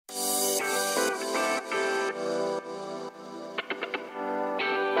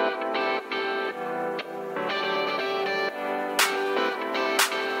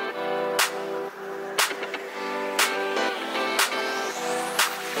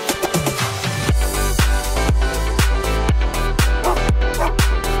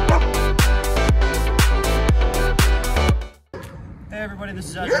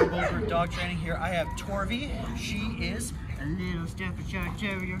everybody, this is Bulletproof Dog Training. Here I have Torvi. She is a little Staffordshire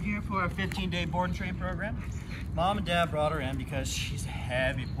Terrier here for our 15-day board and train program. Mom and Dad brought her in because she's a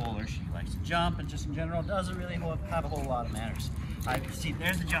heavy puller. She likes to jump and just in general doesn't really have a whole lot of manners. I see,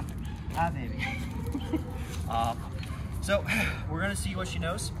 there's the jump. Ah, baby. So we're gonna see what she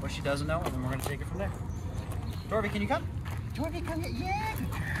knows, what she doesn't know, and then we're gonna take it from there. Torvi, can you come? Torvi, come here. Yeah,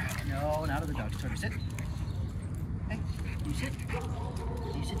 good girl. No, not of the dogs. Torvi, sit. Hey, can you sit?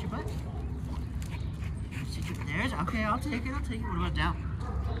 Can you sit your butt? Can you sit your, there's, okay, I'll take it. What about down?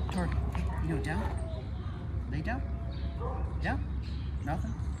 Torvi, hey, you know down? Lay down? Down?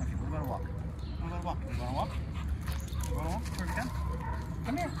 Nothing? Okay, what about a walk? What about a walk? You wanna walk? You wanna walk? Torvi, come.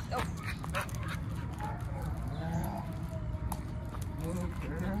 Come here. Oh.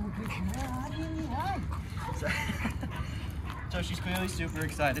 So she's clearly super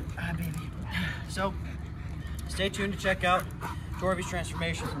excited. Ah, baby. So stay tuned to check out Torvi's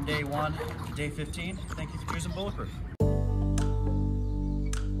transformation from day 1 to day 15. Thank you for choosing Bulletproof.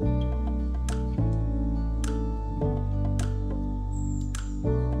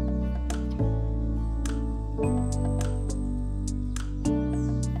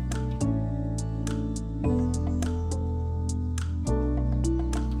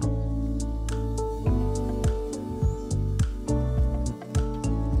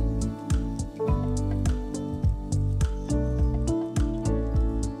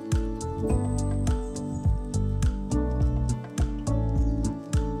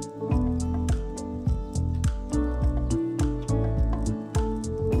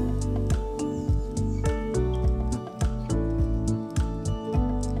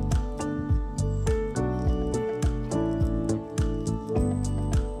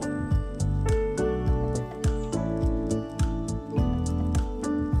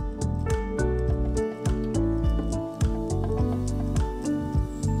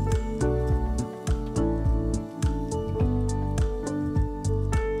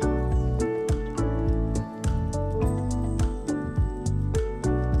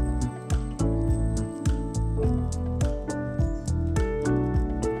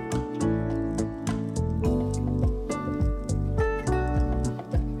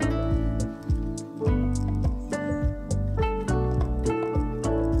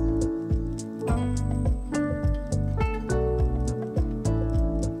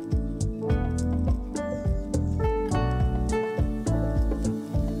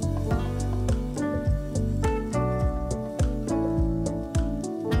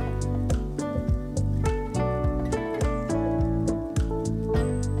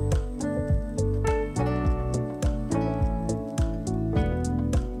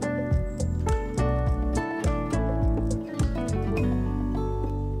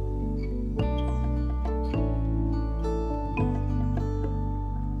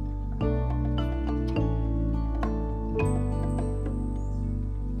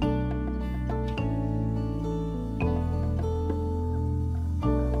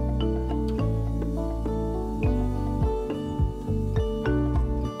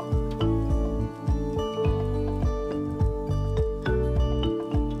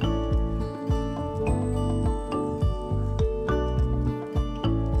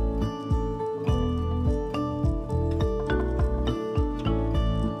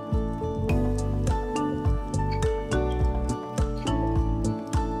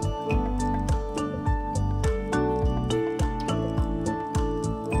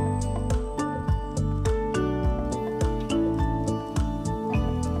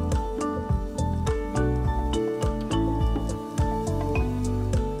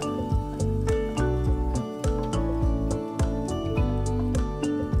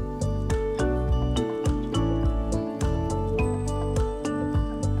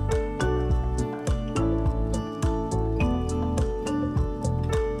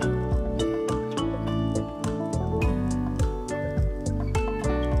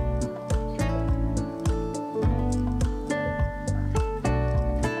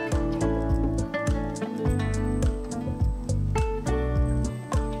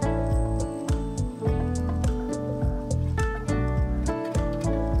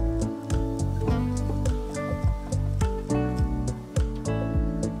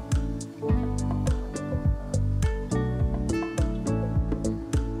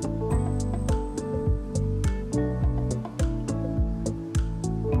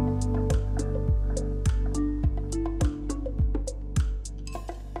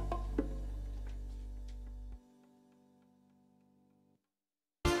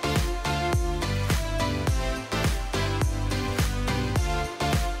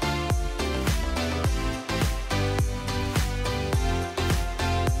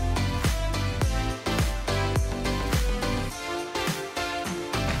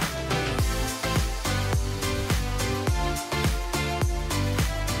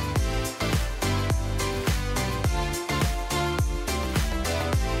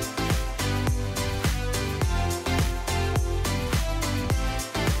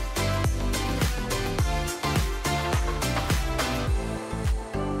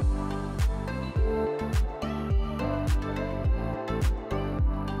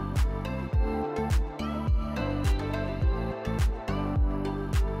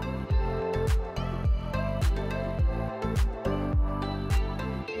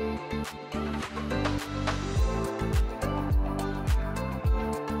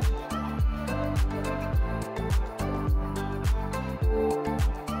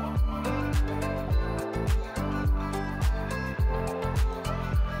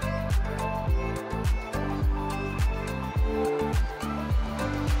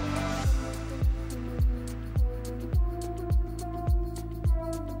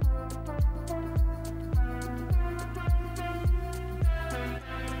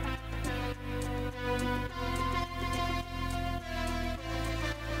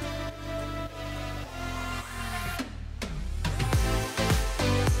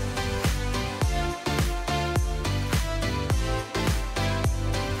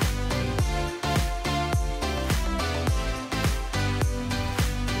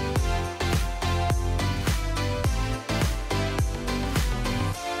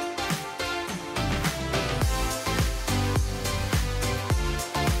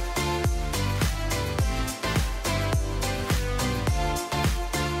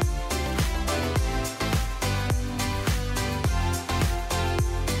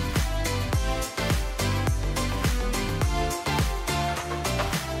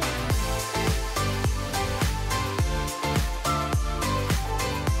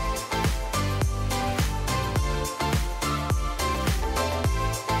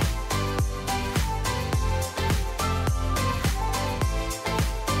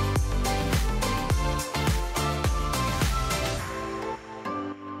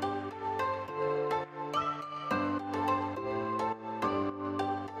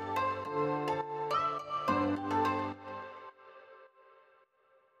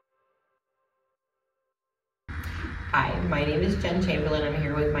 My name is Jen Chamberlain. I'm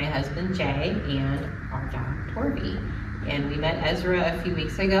here with my husband Jay and our dog Torvi. And we met Ezra a few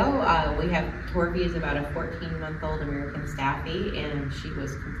weeks ago. Torvi is about a 14-month-old American Staffy, and she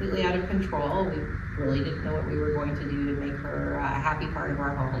was completely out of control. We really didn't know what we were going to do to make her a happy part of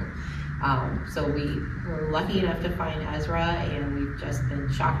our home. So we were lucky enough to find Ezra, and we've just been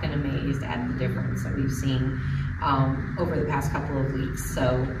shocked and amazed at the difference that we've seen over the past couple of weeks.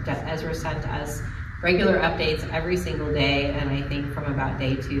 So Ezra sent us regular updates every single day, and I think from about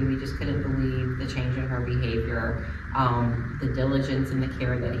day 2, we just couldn't believe the change in her behavior, the diligence and the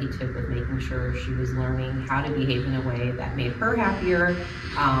care that he took with making sure she was learning how to behave in a way that made her happier,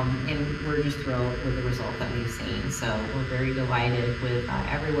 and we're just thrilled with the result that we've seen. So we're very delighted with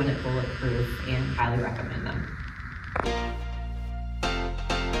everyone at Bulletproof and highly recommend them.